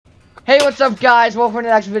Hey, what's up, guys? Welcome to the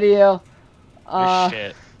next video.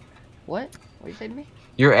 Shit. What? What you say to me?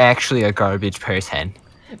 You're actually a garbage person.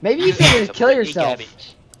 Maybe you should just kill yourself.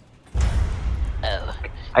 Oh.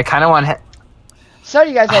 I kind of want to. Sorry,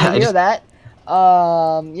 you guys had to I hear just- that.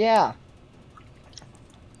 Yeah.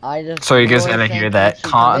 I just. So you guys really gotta think hear you that should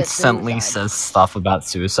commit constantly suicide. says stuff about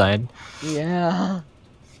suicide. Yeah.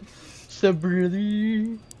 So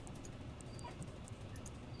really.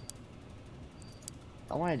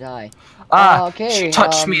 I want to die. Okay. She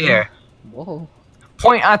touched me there. Whoa.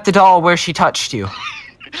 Point at the doll where she touched you.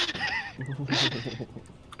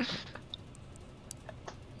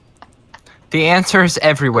 The answer is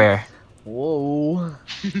everywhere. Whoa.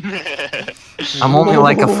 I'm only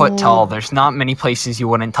like a foot tall. There's not many places you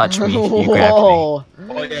wouldn't touch me if you grabbed me. Whoa.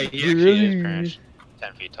 Oh yeah, he actually is pretty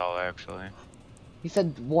 10 feet tall actually. He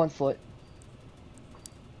said 1 foot.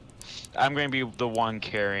 I'm gonna be the one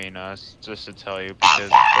carrying us, just to tell you, because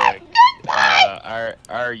like,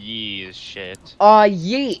 our Yi is shit.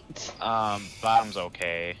 Yeet. Bottom's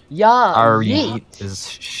okay. Yeah. Our yeet. yeet is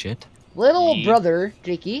shit. Little Yeet. brother,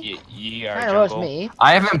 Jakey. Yi our Kind of roast jungle. me.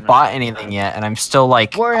 I haven't bought anything yet, and I'm still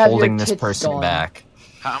like Where have holding your this tits person gone? back.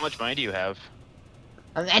 How much money do you have?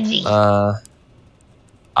 I'm edgy.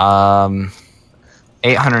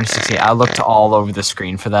 860. I looked all over the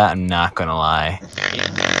screen for that. I'm not gonna lie.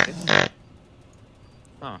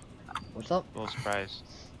 Huh. What's up? A little surprised.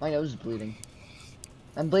 My nose is bleeding.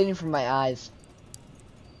 I'm bleeding from my eyes.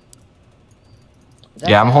 Is that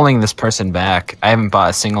Yeah, I'm bad? holding this person back. I haven't bought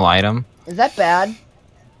a single item. Is that bad?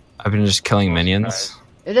 I've been just killing minions. surprised.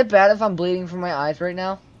 Is it bad if I'm bleeding from my eyes right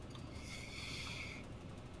now?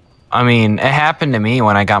 I mean, it happened to me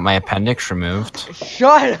when I got my appendix removed.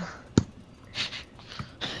 Shut up!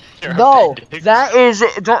 Your No, appendix. that is.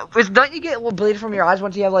 Don't you get bleed from your eyes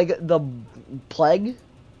once you have like the plague?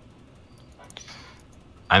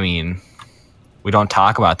 I mean, we don't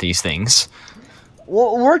talk about these things.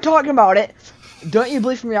 Well, we're talking about it. Don't you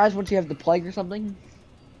bleed from your eyes once you have the plague or something?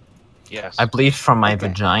 Yes. I bleed from my Okay.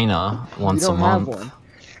 vagina once you don't a month. have one.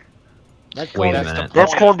 That's Wait a called, minute.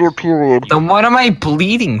 That's called your period. Then what am I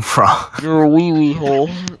bleeding from? You're a wee wee hole.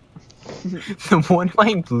 Then what am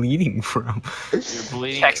I bleeding from? You're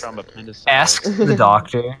bleeding Text- from appendicitis. Ask the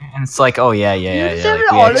doctor, and it's like, oh yeah, yeah, You yeah, just yeah. have Like,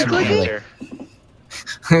 an we auto actually- clicker?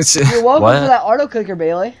 It's- You're welcome what? for that auto clicker,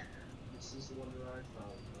 Bailey.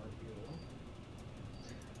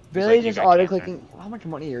 Bailey like, you just got auto cancer. clicking. How much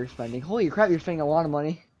money you're spending? Holy crap, you're spending a lot of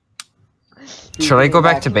money. Should I go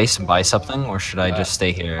back to base and buy something, or should I just stay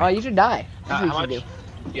Oh, here? you should die. That's How what you much?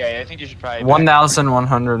 should do. Yeah, I think you should probably.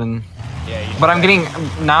 1,100 and. Yeah, you should But I'm probably-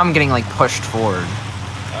 getting now. I'm getting like pushed forward.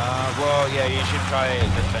 Well, yeah, you should probably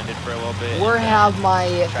defend it for a little bit. Where and have my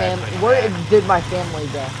try to family? put it Where back. did my family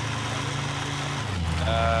go?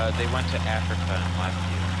 They went to Africa and left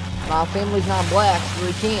you. My family's not black, so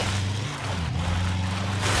we can't.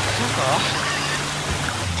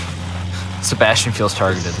 Sebastian feels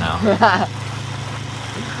targeted now.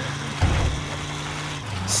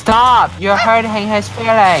 Stop! You're hurting his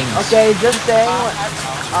feelings. Okay, just saying.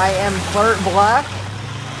 I am part black.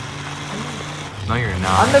 No, you're I'm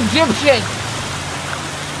not. Egyptian.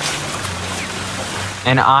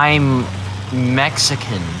 And I'm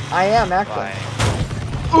Mexican. I am actually.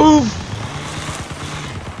 Why? Oof.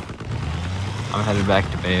 I'm headed back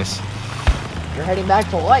to base. You're heading back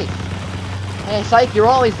to life. Hey, psych, you're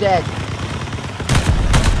always dead.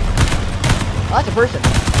 Oh, that's a person.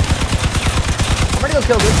 I'm gonna go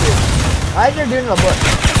kill this dude. Why is there a dude in the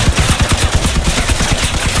bush?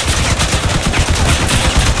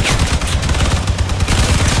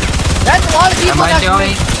 That's a lot of people Am I next to me.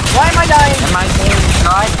 doing? Why am I dying? Am I doing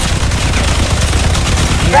good?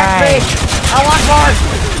 Back Yay. me. I want cars.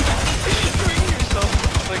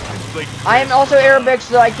 Like, I am also Arabic,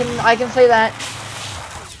 so I can say that.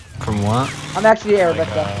 From what? I'm actually Arabic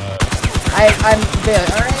though. I'm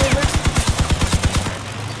Bailey. Aren't I Arabic?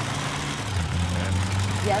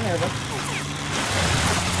 Yeah, I'm Arabic.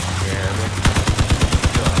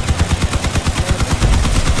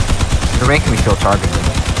 You're making me feel targeted.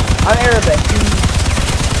 I'm Arabic.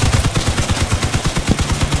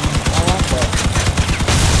 I want that.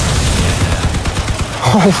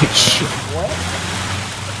 Holy shit. What?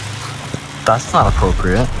 That's not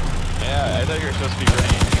appropriate. Yeah, I thought you were supposed to be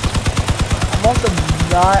green. I'm also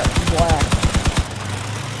not black.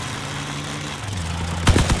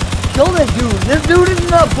 Kill this dude. This dude is in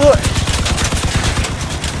the bush.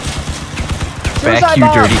 Back, Suicide you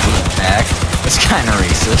bomb. dirty back. That's kind of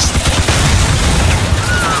racist.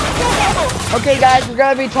 Okay, guys, we're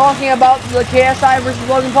gonna be talking about the KSI versus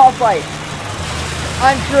Logan Paul fight.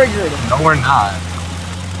 I'm triggered. No, we're not.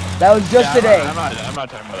 That was just today. I'm not talking about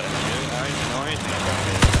that. I don't even know anything about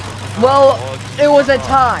it. Well, it was a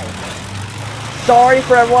tie. Sorry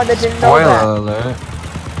for everyone that didn't know that. Spoiler alert.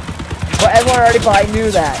 But everyone already probably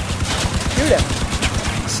knew that. Shoot him.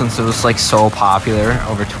 Since it was like so popular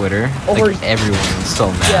over Twitter, like everyone was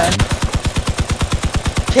so mad. Yeah.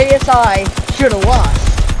 KSI should have lost.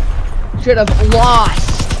 Should have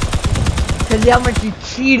lost. Because how much you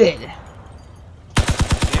cheated.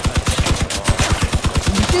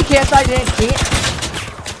 Did you see KSI didn't cheat?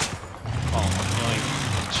 Oh, he only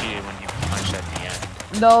cheated when he punched at the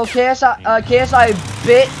end. No, KSI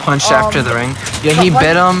bit. Punched after the ring. Yeah, he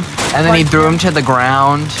bit him, and then he threw him to the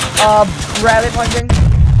ground. Rabbit punching.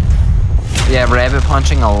 Yeah, rabbit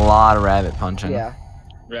punching, a lot of rabbit punching. Yeah.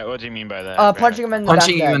 Right, what do you mean by that? Punching him in the back of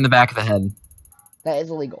the head. In the back of the head. That is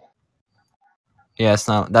illegal. Yeah, it's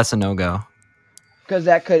not. That's a no-go. Because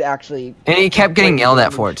that could actually. And he kept getting yelled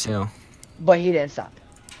at for it too. But he didn't stop.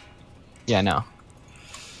 Yeah, no.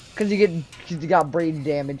 Because he got brain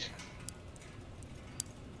damage.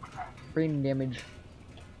 Brain damage.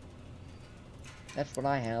 That's what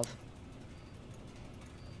I have.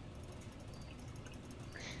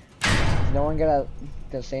 Is no one gonna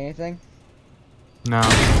say anything? No.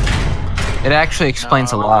 It actually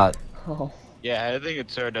explains a lot. Oh. Yeah, I think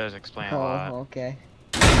it sort of does explain a lot. Okay.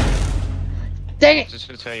 Dang it! Just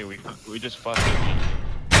to tell you, we just fucking.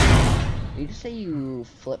 Did you just say you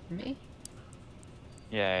flipped me?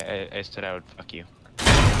 Yeah, I said I would fuck you.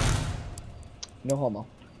 No homo.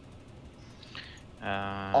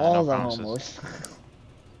 All no the homos.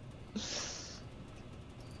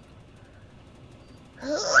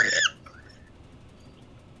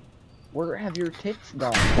 Where have your tits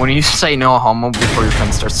gone? When you say no homo before your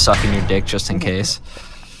friend starts sucking your dick just in case.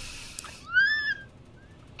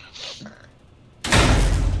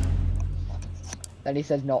 Then he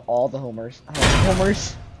says no, all the homers.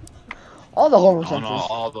 Homers. All the Homer Simpsons. No,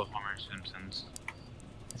 all the Homer Simpsons.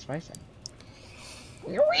 That's what I said.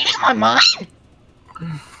 You're reading my mind!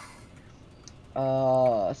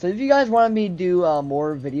 So if you guys want me to do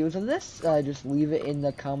more videos of this, just leave it in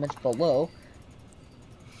the comments below.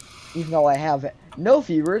 Even though I have no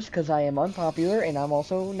viewers, because I am unpopular, and I'm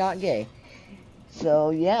also not gay.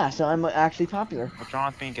 So yeah, so I'm actually popular. What's wrong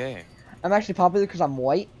with being gay? I'm actually popular because I'm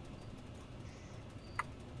white.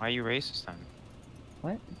 Why are you racist then?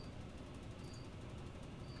 What?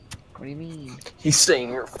 What do you mean? He's saying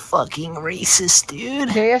you're fucking racist, dude.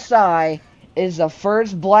 KSI is the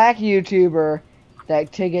first black YouTuber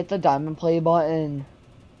to get the diamond play button.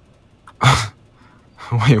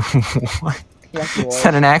 Wait, what? Yes, Is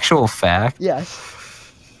that an actual fact? Yes.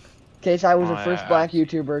 KSI was the first black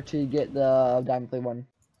YouTuber to get the diamond play button.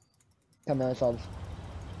 10 million subs.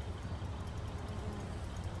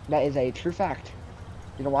 That is a true fact.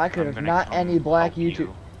 You know why? Because there's not any black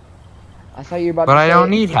YouTube. I thought you were about to say. But I don't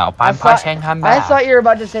need help. I'm pushing him I back. thought you were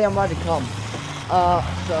about to say I'm about to come.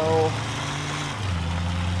 So.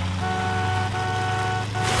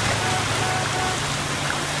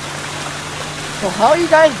 So how are you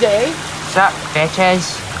guys day? What's up,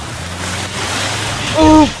 bitches?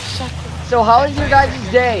 Oof. So how is your guys'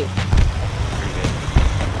 day?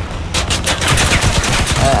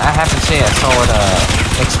 I have to say I saw an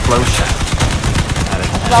explosion.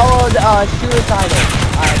 Followed suicidal.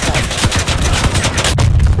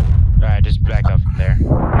 Alright, just back up from there.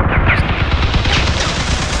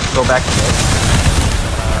 Go back to this.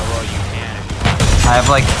 Well, you can. I have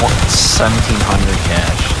like 1,700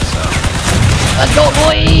 cash, so. Let's go,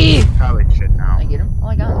 boy! Probably should now. I get him? Oh,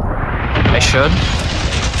 I got him. I should.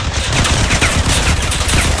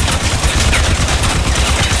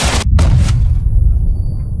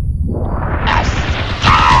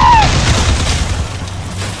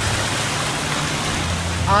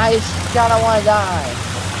 I kinda wanna die.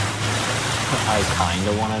 I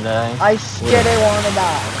kinda wanna die. I kinda wanna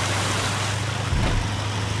die.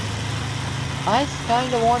 I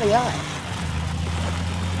kinda wanna die.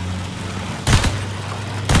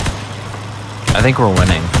 I think we're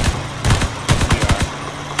winning.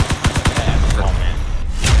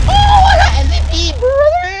 Oh, I got MVP,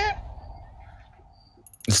 brother!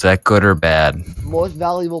 Is that good or bad? Most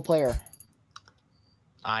valuable player.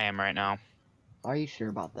 I am right now. Are you sure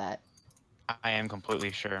about that? I am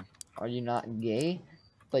completely sure. Are you not gay?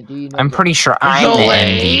 But do you know? I'm pretty sure I'm the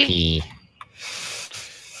MVP.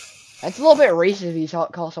 That's a little bit racist if you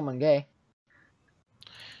call someone gay.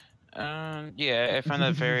 Yeah, I find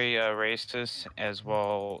that very racist as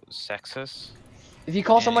well sexist. If you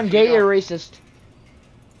call And someone if you gay, you're don't- racist.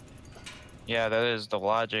 Yeah, that is the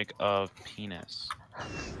logic of penis.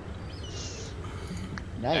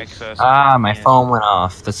 Nice. Access Ah, my 3 a.m. phone went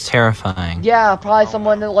off. That's terrifying. Yeah, probably Oh,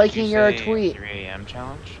 someone wow. liking Did you your say tweet. 3 a.m.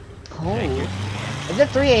 challenge? Oh. Thank you, 3 a.m. Is it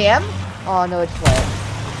 3 a.m.? Oh, no, it's late.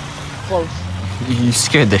 Close. You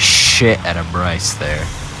scared the shit out of Bryce there.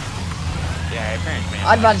 Yeah, apparently.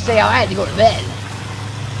 I was about to say I had to go to bed.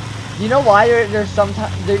 You know why there's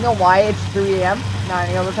sometimes? Do you know why it's 3 a.m. not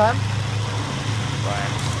any other time? Why?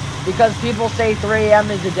 Because people say 3 a.m.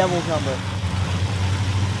 is the devil's number.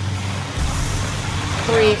 I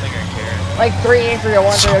 3, don't think I care. like 3,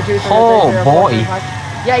 301, 302, 303, Oh, 304, boy. 305.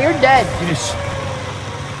 Yeah, you're dead. You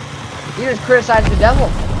just criticized the devil.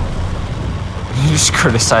 You just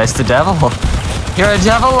criticized the devil. You're a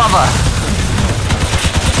devil lover.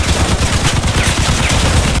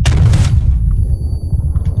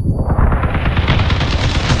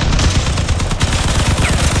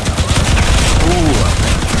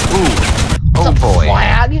 Ooh. Oh boy.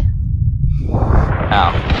 Flag.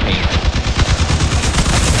 Ow. Hey.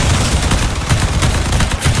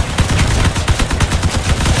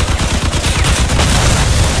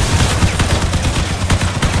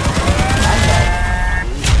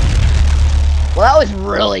 Well, that was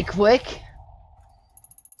really quick.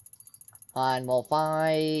 On level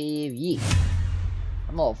 5, yeet.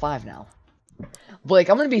 I'm level 5 now. Blake,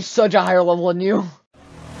 I'm gonna be such a higher level than you.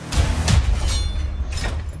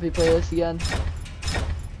 Let me play this again.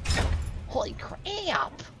 Holy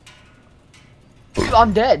crap!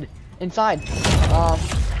 I'm dead. Inside.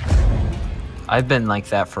 I've been like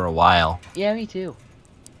that for a while. Yeah, me too.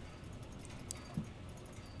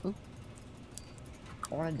 Ooh.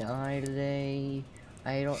 I wanna die today.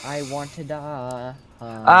 I want to die.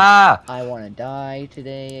 Ah! I wanna die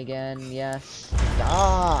today again, yes.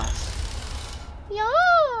 Yes! Yeah!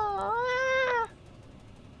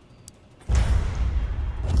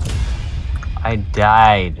 I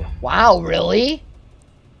died. Wow, really?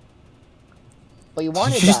 But you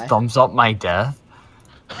want Did to you die. just thumbs up my death?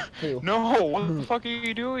 Ew. No, what the fuck are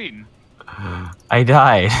you doing? I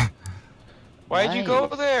died. Why'd you go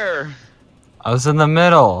Nice. there? I was in the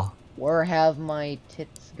middle. Where have my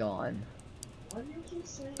tits gone?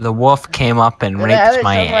 The wolf came up and Yeah, I have raped it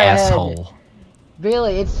my stuck in my head. asshole.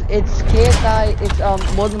 Bailey, it's KSI,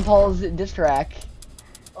 it's Logan Paul's diss track.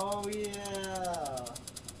 Oh yeah.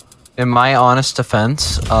 In my honest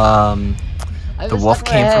defense, I have the it wolf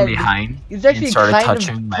stuck in my came from head. behind It's and actually started kind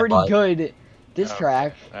touching of my pretty butt. good diss Oh,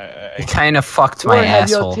 track. It kind of fucked Where my have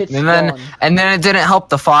your asshole. tits And then gone? it didn't help.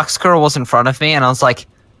 The fox girl was in front of me, and I was like,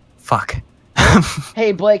 "Fuck."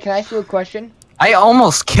 Hey Blake, can I ask you a question? I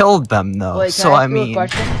almost killed them though. Blake, can So I I ask you a mean,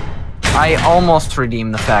 question? I almost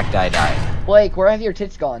redeemed the fact I died. Blake, where have your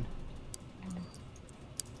tits gone?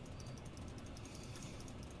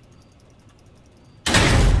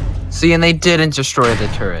 See, and they didn't destroy the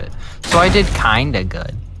turret, so I did kinda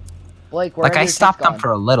good. Blake, where Like have I your stopped tits gone? them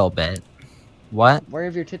for a little bit. What? Where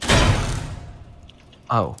have your tits gone?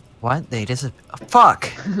 Oh, what? They fuck!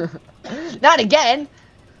 Not again!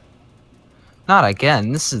 Not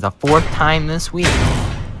again. This is the 4th time this week.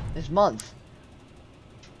 This month.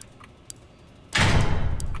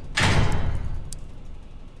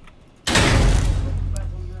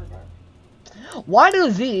 Why do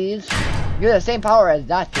these get the same power as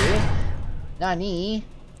that dude? Nani?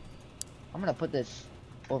 I'm gonna put this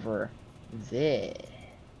over this.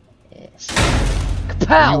 Are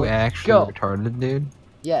Kapow! you actually Go. retarded, dude?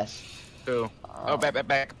 Yes. Who? Oh, back up.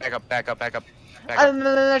 Back up.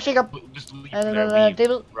 Shake up. Just leave there, leave.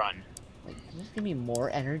 Table. Run. Wait, does this give me more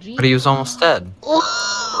energy? But he was almost dead.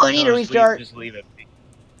 Oh, I need to No, restart. Just leave it.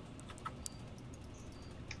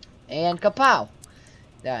 And kapow.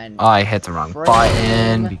 Then Oh, I hit the wrong frame.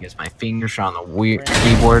 button because my fingers are on the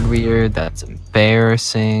keyboard weird. That's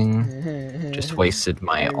embarrassing. Just wasted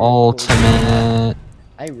my ultimate.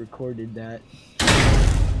 I recorded that.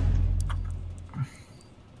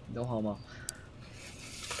 No homo.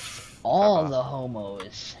 All the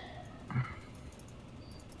homos.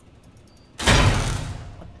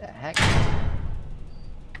 What the heck?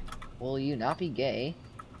 Will you not be gay?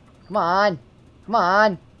 Come on! Come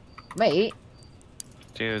on! Mate!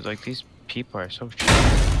 Dude, like these people are so cheap.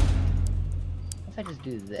 What if I just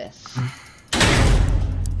do this?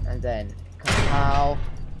 And then kapow,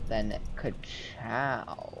 then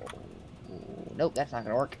ka-chow. Nope, that's not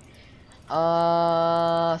gonna work.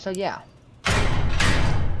 So yeah.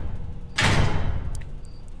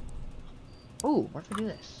 Ooh, what if I do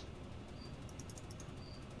this?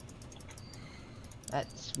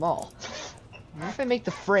 That's small. What if I make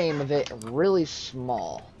the frame of it really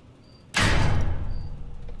small?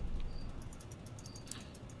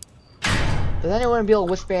 Does anyone be able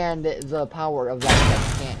to withstand the power of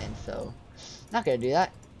that cannon? So, not gonna do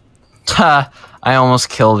that. I almost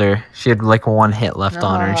killed her. She had like one hit left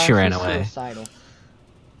on her and she ran she's away. Suicidal.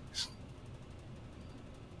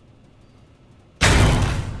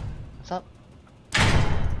 What's up?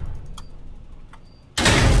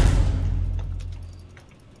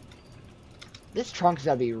 This trunk's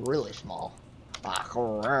gotta be really small. Like,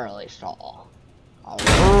 really small.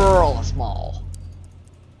 Real small.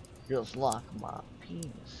 Just like my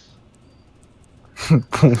penis.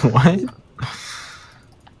 What?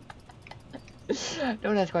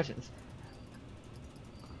 Don't ask questions.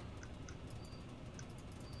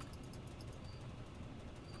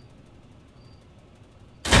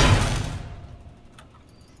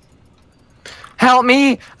 Help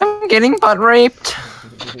me! I'm getting butt raped.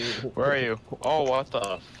 Where are you? Oh, what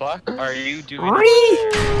the fuck are you doing? Ree!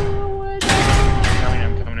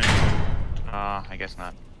 I'm coming in. I guess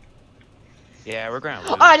not. Yeah, we're gonna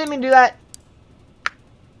lose. I didn't mean to do that.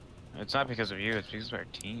 It's not because of you, it's because of our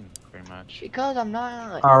team, pretty much. Because I'm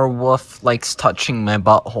not. Our wolf likes touching my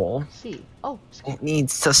butthole. See. Oh. It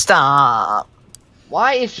needs to stop.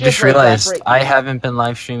 Why is shit Just rate realized rate? I haven't been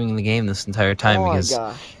live streaming the game this entire time Oh my because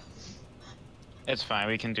gosh. It's fine,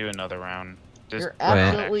 we can do another round. Just You're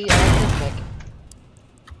absolutely autistic.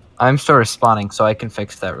 I'm still respawning, so I can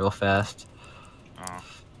fix that real fast. Oh,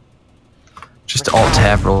 Just alt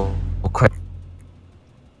tab real quick.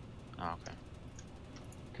 okay.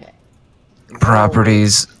 Okay.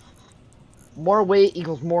 Properties. More weight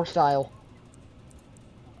equals more style.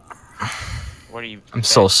 What are you? I'm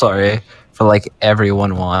so sorry for like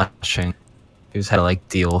everyone watching who's had to like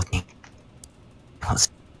deal with me.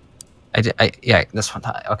 Yeah, this one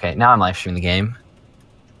time. Okay, now I'm live streaming the game.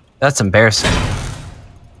 That's embarrassing.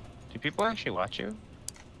 Do people actually watch you?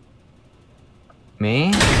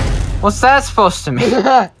 Me? What's that supposed to mean?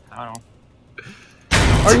 I don't know.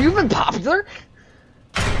 Are you even popular?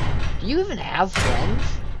 Do you even have friends?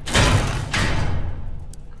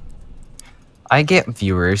 I get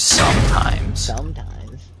viewers sometimes.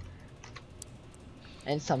 Sometimes.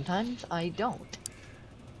 And sometimes I don't.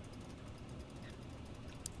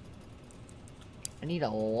 I need a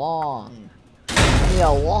long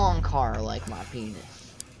car like my penis.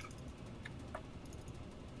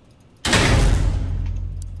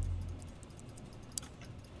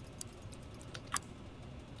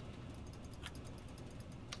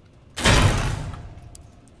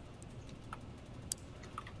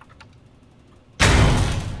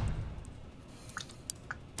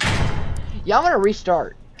 Yeah, I'm gonna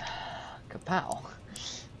restart. Kapow.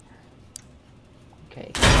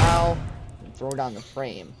 Okay, kapow. And throw down the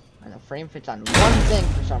frame. And the frame fits on one thing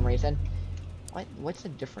for some reason. What's the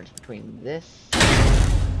difference between this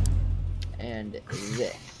and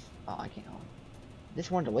this? Oh, I can't. This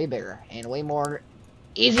one's way bigger and way more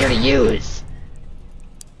easier to use.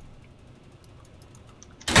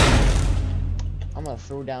 I'm gonna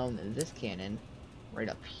throw down this cannon right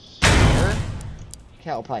up here. Okay,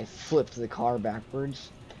 I'll probably flip the car backwards.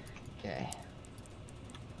 Okay.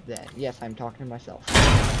 Then, yes, I'm talking to myself.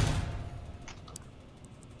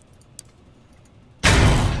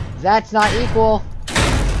 That's not equal. There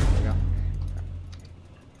we go.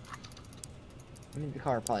 I need the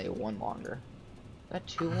car probably one longer. Is that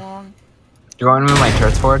too long? Do you want me to move my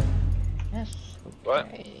turrets forward? Yes. Okay.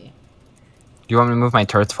 What? Do you want me to move my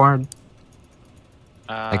turrets forward?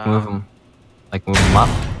 Like move them up?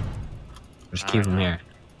 Or just keep them here?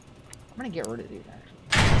 I'm gonna get rid of these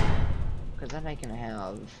actually. Because then I can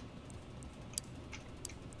have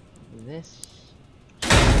this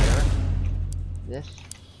here, this.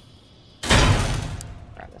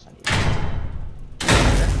 Crap, that's not easy.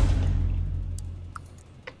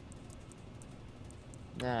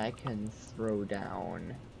 Then I can throw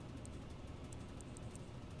down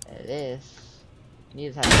this.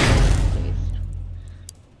 Need to have space.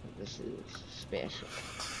 This is special.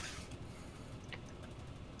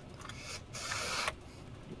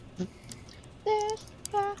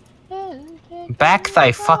 Back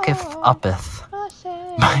thy fucketh uppeth.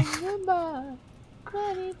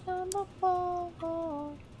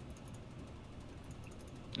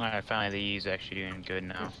 Alright, finally the E's actually doing good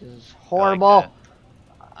now. This is horrible.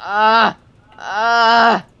 Are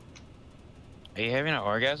you having an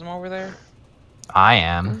orgasm over there? I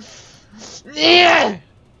am. Yeah.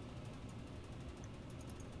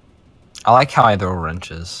 I like how I throw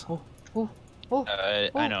wrenches.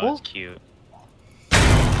 I know, it's cute.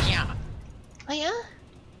 Yeah. Oh yeah?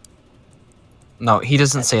 No, he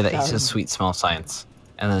doesn't That's say that. He dumb. says sweet smell science.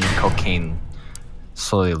 And then cocaine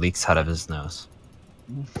slowly leaks out of his nose.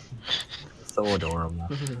 So adorable.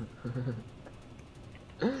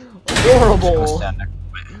 Adorable. I'm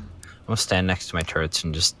gonna stand next to my turrets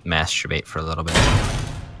and just masturbate for a little bit.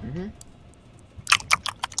 Mm-hmm.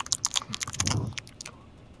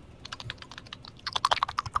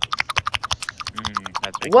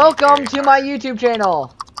 can Welcome carry to my YouTube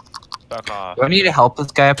channel. Fuck off. Do I need to help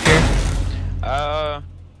this guy up here?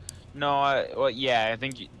 No, well, yeah, I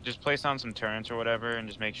think just place down some turrets or whatever, and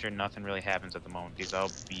just make sure nothing really happens at the moment, because I'll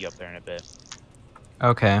be up there in a bit.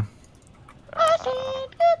 Okay. I said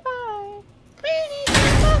goodbye. Many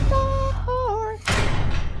times before.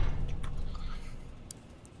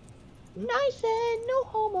 And I said no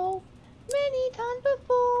homo many times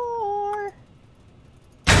before.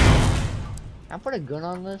 Can I put a gun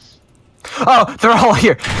on this? Oh, they're all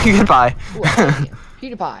here. Goodbye. Ooh, I see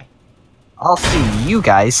PewDiePie. I'll see you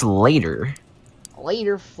guys later.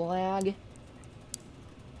 Later, flag.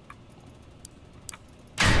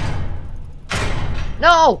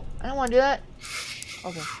 No! I don't want to do that.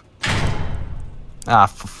 Okay. Ah,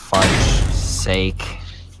 for fudge's sake.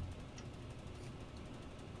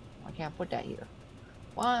 I can't put that here.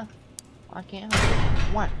 Why? Why can't I put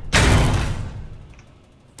it? Why?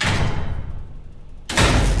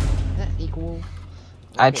 Is that equal?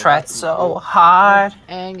 I Okay, tried that's so equal. hard,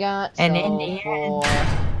 And got and so in the end- poor.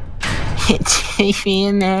 it didn't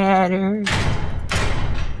even matter.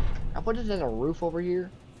 I put this as a roof over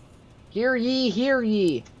here. Hear ye, hear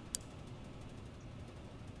ye.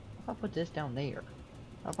 If I put this down there,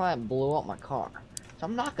 I'll probably blow up my car. So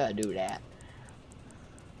I'm not gonna do that.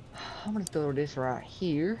 I'm gonna throw this right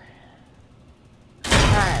here.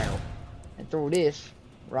 Ow. And throw this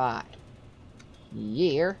right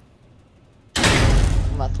here.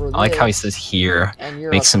 I'm gonna throw this. I like how he says here. And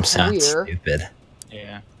you're Makes a him sound queer. stupid.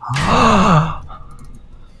 Yeah.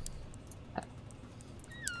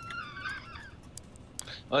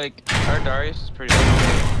 Like, our Darius is pretty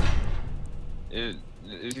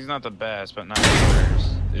he's not the best, but not the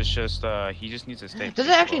worst. It's just, he just needs to stay. Does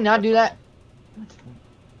it actually not do that?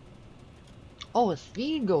 Oh, his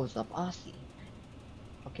speed goes up. I see.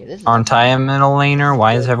 Okay, this is. Aren't I a middle laner?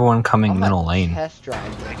 Why is everyone coming I'm middle gonna lane? test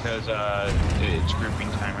drive this. Because, it's grouping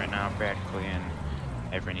time right now, practically, and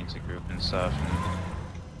everyone needs to group and stuff, and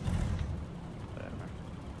whatever.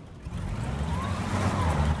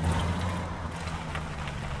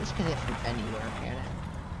 This can hit from anywhere, can it?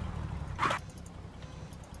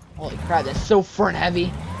 Holy crap, that's so front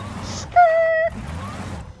heavy. Skirt!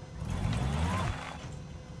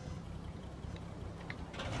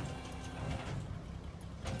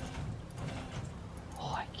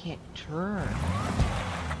 Oh, I can't turn.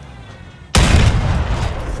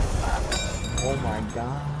 Oh my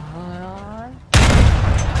god.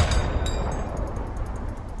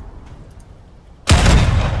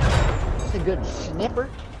 That's a good snipper.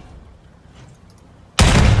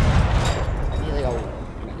 Really, oh,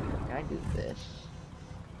 can I do this?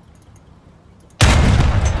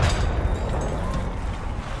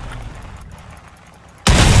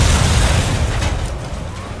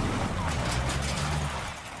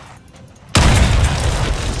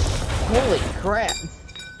 Holy crap!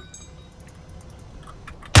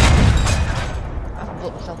 I can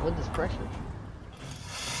flip myself with this pressure.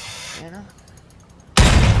 You know?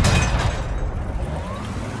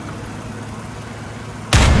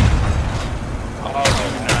 Oh,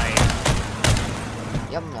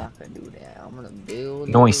 nice. Yeah, I'm not gonna do that. I'm gonna build.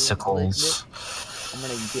 Noisicles. I'm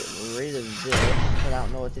gonna get rid of this, but I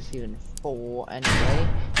don't know what this is even for anyway.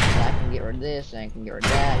 So I can get rid of this, and I can get rid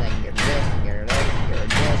of that, and I can get rid of this, and get rid of this, and get rid of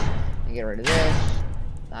this, and get rid of this.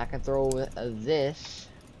 And I can throw this.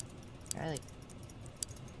 Can I like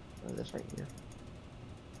throw this right here?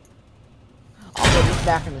 I'll put this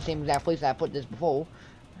back in the same exact place that I put this before.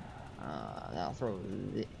 Then I'll throw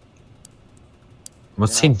this.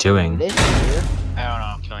 What's he doing? This here. I don't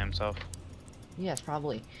know, killing himself. Yes,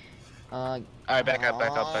 probably. Alright, back up,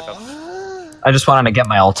 back up, back up. I just wanted to get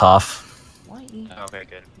my ult off. Why? Okay,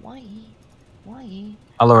 good. Why? Why?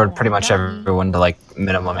 I lowered pretty much everyone to like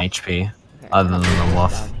minimum HP, Okay, other than the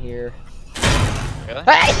wolf. down here. Really?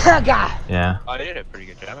 Hey, oh, God! Yeah. Oh, I did a pretty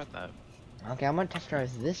good job at that. Okay, I'm gonna test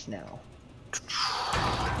drive this now.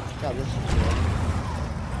 Oh, this is good.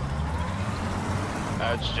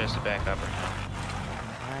 It's just a backup right now.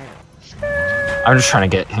 Alright. I'm just trying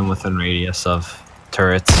to get him within radius of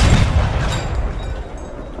turrets.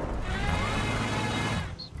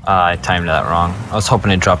 I timed that wrong. I was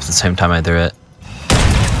hoping it dropped at the same time I threw it.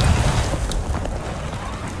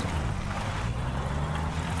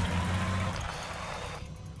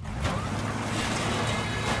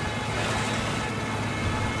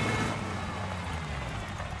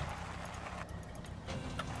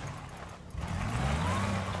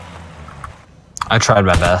 I tried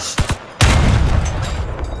my best.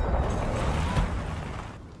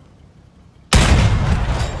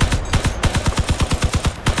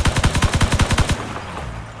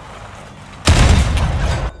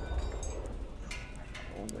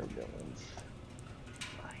 Oh other villains.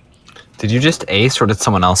 Did you just ace or did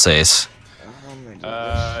someone else ace?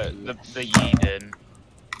 The Yi did.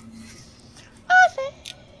 I said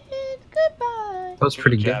goodbye. That was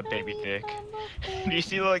pretty Good good. job, baby dick. Do you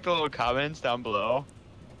see like the little comments down below?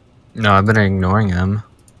 No, I've been ignoring them.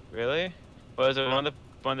 Really? Was it one of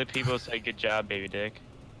the people said good job, baby dick?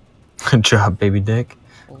 Good job, baby dick.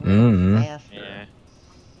 Faster. Yeah.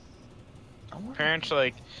 I wonder- Parents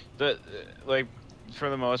like for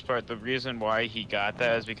the most part the reason why he got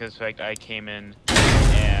that is because like I came in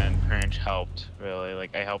and Parents helped really,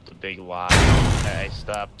 like I helped a big lot. I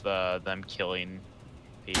stopped them killing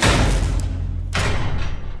people.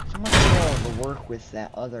 So much more to work with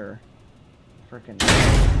that other frickin'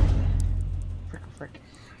 frick.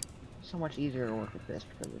 So much easier to work with this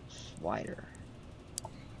because it's wider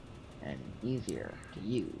and easier to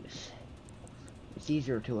use. It's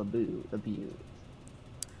easier to abuse.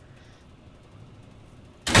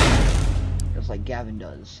 Just like Gavin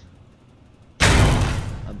does.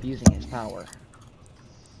 Abusing his power.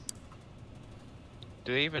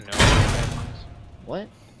 Do they even know who that is? What?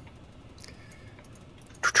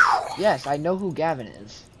 Yes, I know who Gavin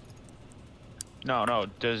is. No,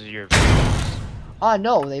 does your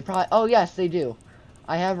No, they probably. Oh, yes, they do.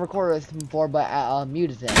 I have recorded with him before, but I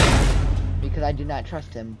muted him because I do not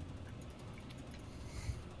trust him.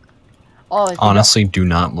 Oh, Honestly, do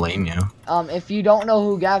not blame you. if you don't know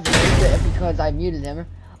who Gavin is, because I muted him,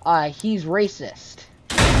 he's racist.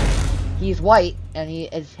 He's white, and he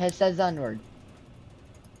has says the N-word.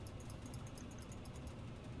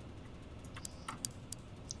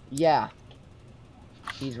 Yeah.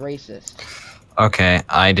 He's racist. Okay,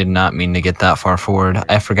 I did not mean to get that far forward.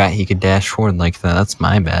 I forgot he could dash forward like that. That's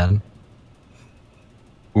my bad.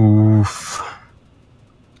 Oof.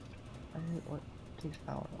 What takes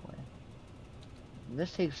power away?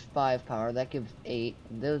 This takes 5 power. That gives 8.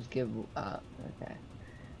 Those give, okay.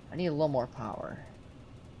 I need a little more power.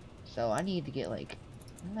 So I need to get, like,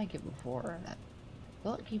 what did I get before that?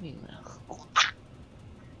 Will it give me,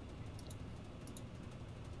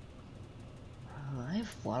 I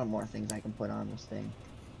have a lot of more things I can put on this thing.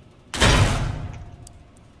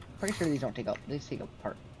 Pretty sure these don't take up, these take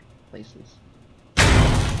apart places.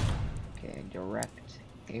 Okay, direct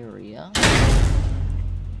area.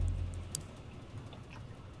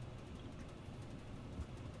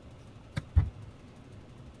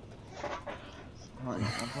 I'm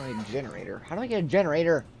going to generator. How do I get a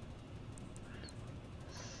generator?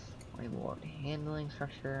 More handling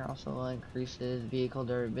structure also increases vehicle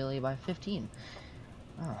durability by 15.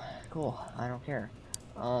 Oh, cool. I don't care.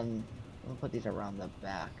 We'll put these around the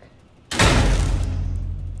back.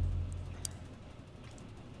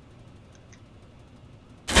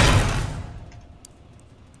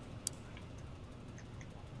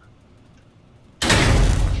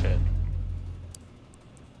 shit?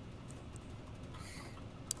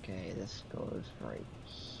 Okay, this goes right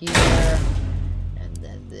here, and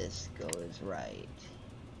then this goes right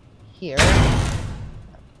here.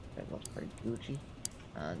 That looks pretty Gucci.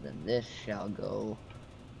 And then this shall go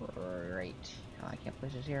right. Oh, I can't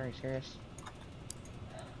place this here. Are you serious?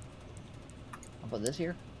 I'll put this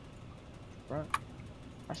here. Front. Are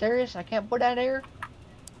you serious? I can't put that here.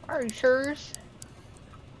 Are you serious?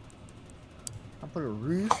 I'll put a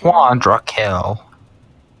roof. Quadra kill.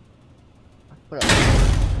 I'll put a.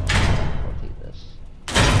 Rotate this.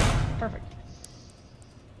 Perfect.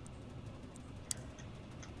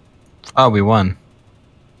 Oh, we won.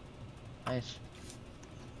 Nice.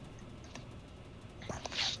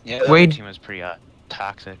 Yeah, the Wait. other team was pretty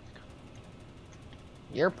toxic.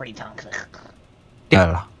 You're pretty toxic.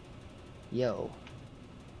 Yeah. Yo.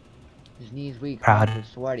 His knees weak, Proud. arms are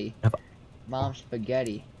sweaty. Mom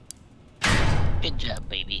spaghetti. Good job,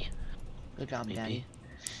 baby. Good job, Daddy.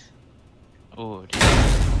 Oh, dude.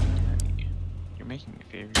 You're making me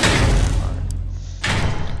favorite.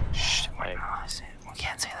 Shh, Hey. we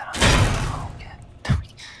can't say that on the phone.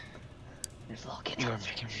 There's a little kid. You are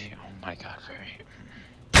making me, oh my god, very.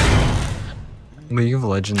 League of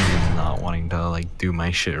Legends is not wanting to like do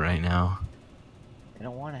my shit right now. They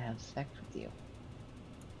don't want to have sex with you.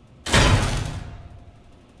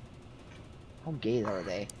 How gay are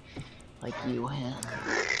they? Like you,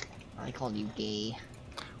 I called you gay.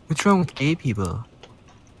 What's wrong with gay people?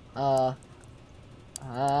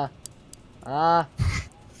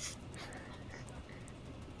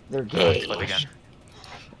 They're gay. Flip again.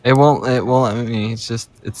 It won't let me.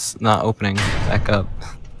 It's not opening back up.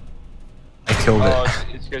 I killed Oh,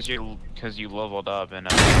 it. it's because you leveled up and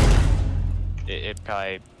it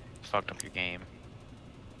probably fucked up your game.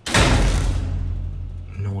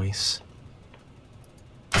 Noise.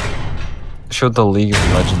 showed the League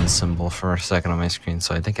of Legends symbol for a second on my screen,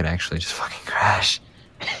 so I think it actually just fucking crashed.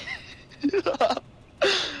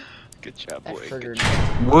 Good job, That boy. triggered Good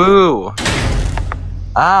me. job. Woo!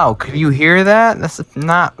 Ow, could you hear that? That's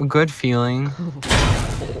not a good feeling.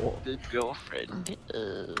 Good girlfriend.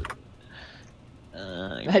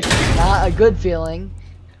 That's not a good feeling.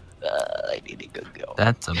 I need a good girl.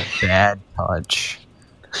 That's a bad touch.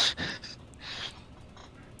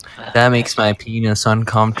 That makes my penis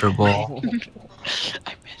uncomfortable.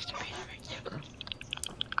 I masturbated.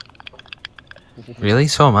 Really?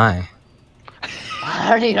 So am I. I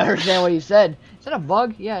don't even understand what you said. Is that a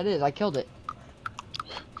bug? Yeah, it is. I killed it.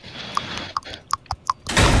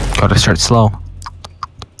 Gotta start slow.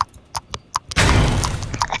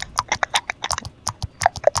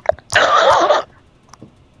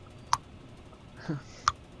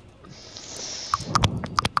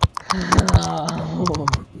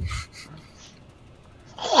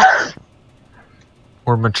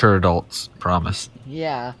 We're mature adults, promise.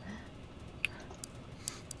 Yeah,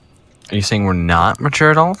 Are you saying we're not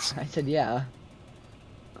mature adults? I said yeah.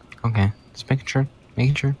 Okay, just making sure.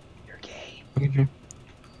 Making sure. You're gay. Making sure.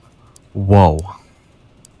 Whoa.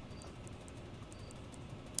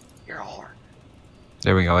 You're a whore.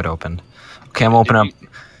 There we go, it opened. Okay, I'm opening up.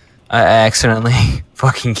 I accidentally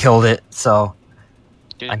fucking killed it, so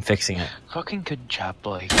Dude, I'm fixing it. fucking good job,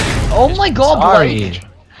 Blake. Oh my god, Sorry. Blake!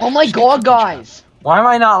 Oh my god, guys! Why am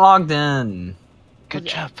I not logged in? Good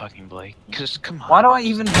job, fucking Blake. Cause come on. Why do I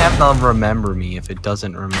even have to remember me if it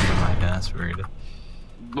doesn't remember my password?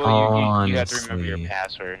 Well, you have to remember your Honestly.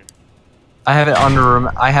 password. I have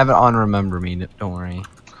it on remember me. Don't worry.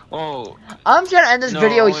 Oh. I'm just gonna end this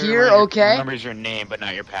video only here, remember- okay? Remembers your name, but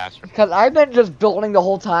not your password. Because I've been just building the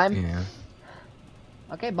whole time. Yeah.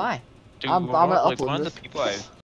 Okay, bye. Dude, I'm gonna like upload one of this. the people I